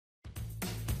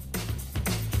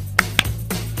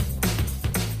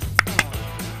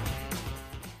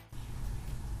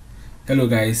Hello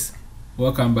guys,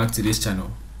 welcome back to this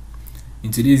channel.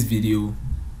 In today's video,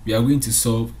 we are going to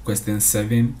solve question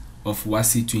 7 of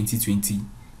WASSCE 2020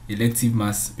 Elective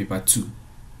Maths Paper 2.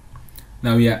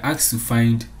 Now we are asked to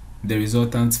find the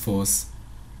resultant force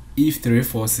if three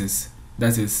forces,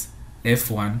 that is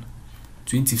F1,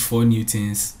 24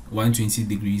 newtons, 120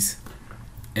 degrees,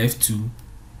 F2,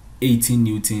 18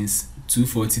 newtons,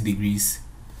 240 degrees,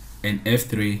 and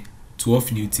F3,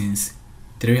 12 newtons,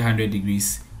 300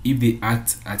 degrees, if they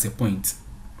act at a point.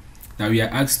 Now we are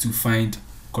asked to find,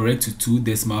 correct to 2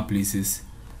 decimal places,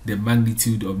 the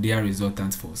magnitude of their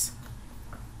resultant force.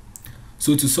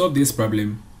 So to solve this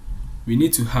problem, we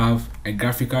need to have a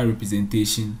graphical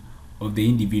representation of the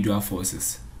individual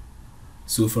forces.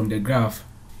 So from the graph,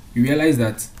 you realize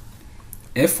that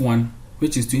F1,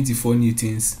 which is 24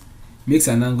 newtons, makes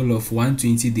an angle of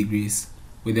 120 degrees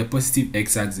with the positive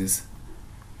x-axis.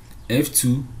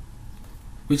 F2,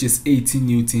 which is 18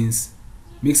 newtons,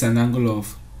 makes an angle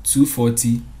of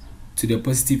 240 to the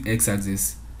positive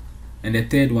x-axis. And the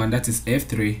third one, that is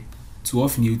F3,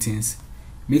 12 newtons,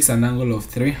 makes an angle of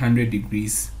 300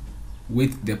 degrees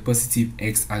with the positive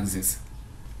x-axis.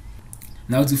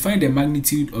 Now to find the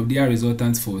magnitude of their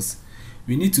resultant force,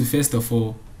 we need to first of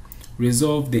all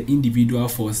resolve the individual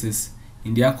forces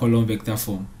in their column vector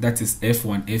form, that is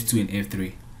F1, F2, and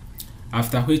F3.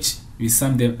 After which we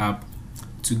sum them up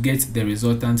to get the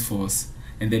resultant force,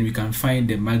 and then we can find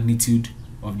the magnitude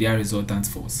of their resultant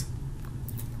force.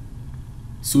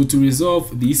 So to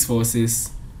resolve these forces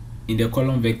in the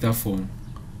column vector form,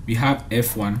 we have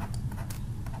F1,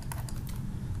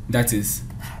 that is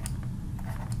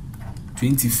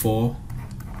 24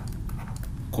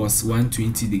 cos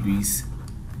 120 degrees,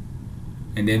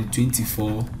 and then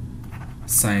 24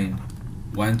 sine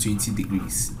 120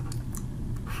 degrees.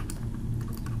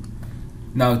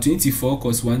 Now 24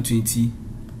 cos 120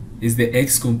 is the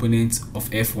x component of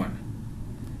F1,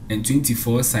 and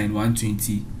 24 sine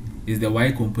 120 is the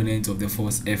y component of the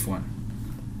force F1.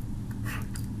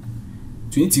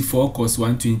 24 cos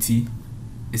 120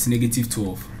 is negative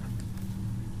 12,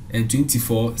 and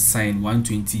 24 sine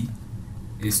 120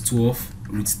 is 12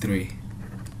 root 3.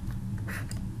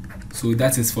 So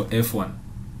that is for F1.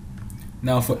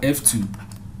 Now for F2,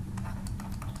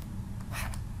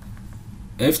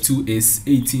 F2 is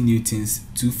 18 newtons,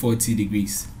 240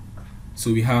 degrees.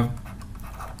 So we have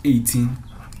 18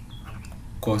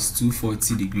 cos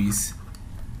 240 degrees,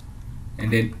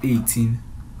 and then 18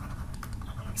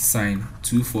 sine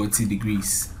 240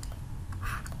 degrees.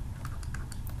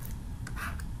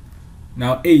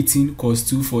 Now 18 cos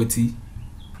 240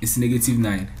 is negative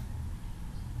 9,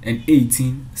 and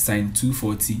 18 sine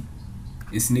 240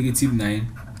 is negative 9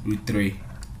 root 3.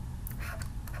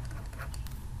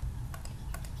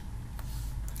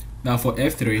 Now for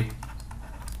F3,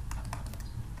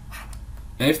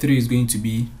 F3 is going to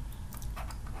be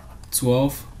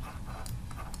 12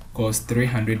 cos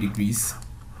 300 degrees,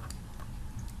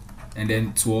 and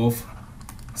then 12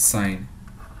 sine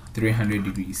 300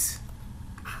 degrees.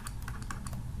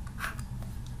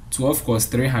 12 cos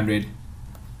 300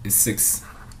 is 6,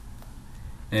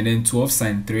 and then 12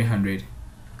 sine 300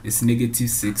 is negative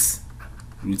 6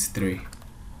 root 3.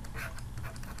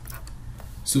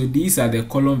 So these are the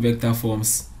column vector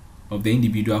forms of the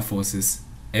individual forces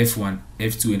F1,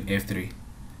 F2, and F3.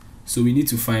 So we need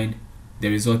to find the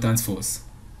resultant force.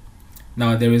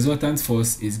 Now the resultant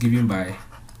force is given by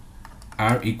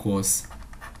R equals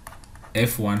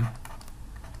F1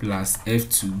 plus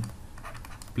F2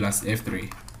 plus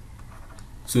F3.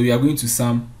 So we are going to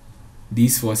sum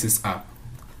these forces up.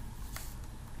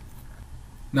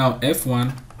 Now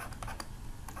F1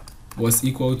 was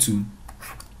equal to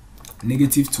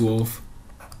negative 12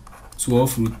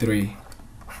 root 3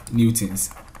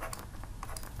 newtons.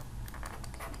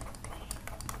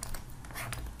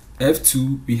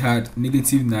 F2 we had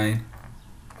negative 9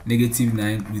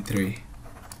 root 3.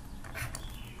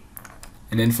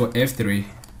 And then for F3,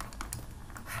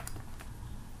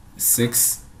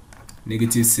 6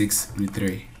 negative 6 root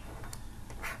 3.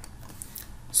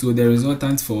 So the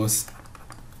resultant force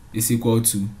is equal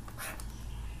to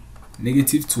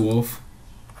negative 12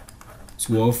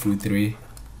 root 3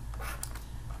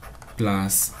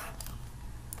 plus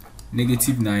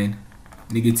negative 9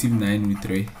 root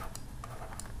 3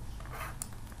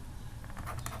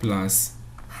 plus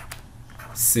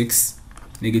 6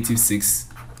 negative 6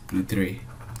 root 3.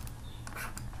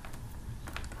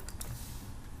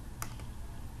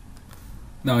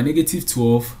 Now negative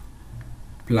 12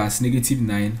 plus negative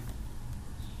 9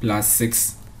 plus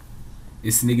 6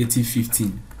 is negative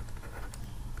 15.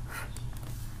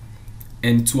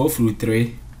 And 12 root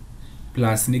 3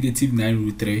 plus negative 9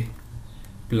 root 3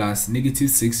 plus negative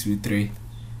 6 root 3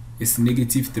 is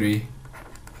negative 3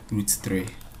 root 3.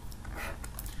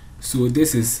 So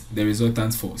this is the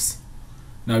resultant force.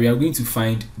 Now we are going to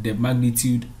find the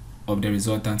magnitude of the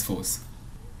resultant force.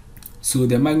 So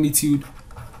the magnitude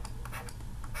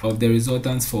of the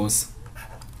resultant force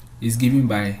is given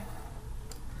by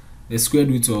the square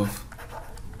root of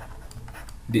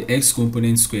the x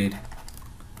component squared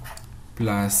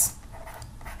plus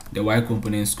the y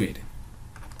component squared.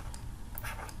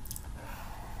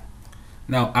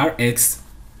 Now Rx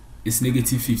is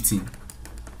negative 15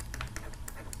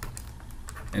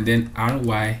 and then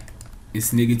Ry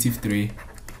is negative 3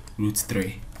 root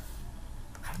 3.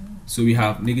 So we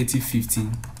have negative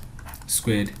 15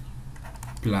 squared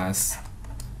plus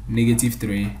negative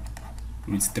 3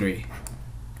 root 3.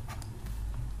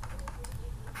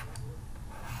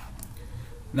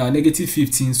 Now negative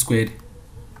 15 squared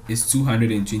is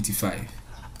 225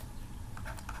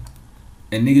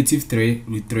 and negative 3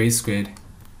 root 3 squared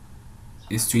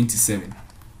is 27.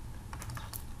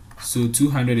 So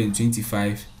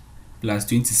 225 plus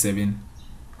 27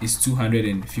 is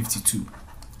 252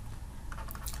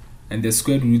 and the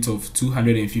square root of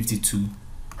 252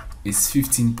 is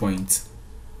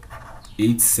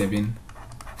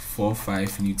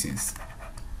 15.8745 newtons.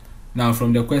 Now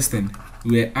from the question,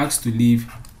 we were asked to leave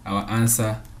our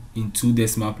answer in 2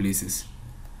 decimal places.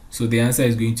 So the answer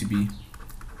is going to be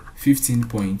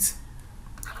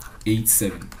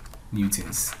 15.87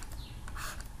 newtons.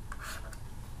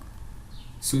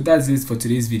 So that's it for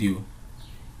today's video.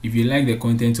 If you like the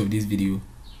content of this video,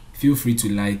 feel free to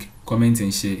like, comment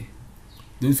and share.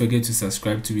 Don't forget to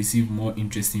subscribe to receive more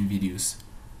interesting videos.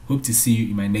 Hope to see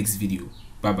you in my next video.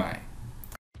 Bye bye.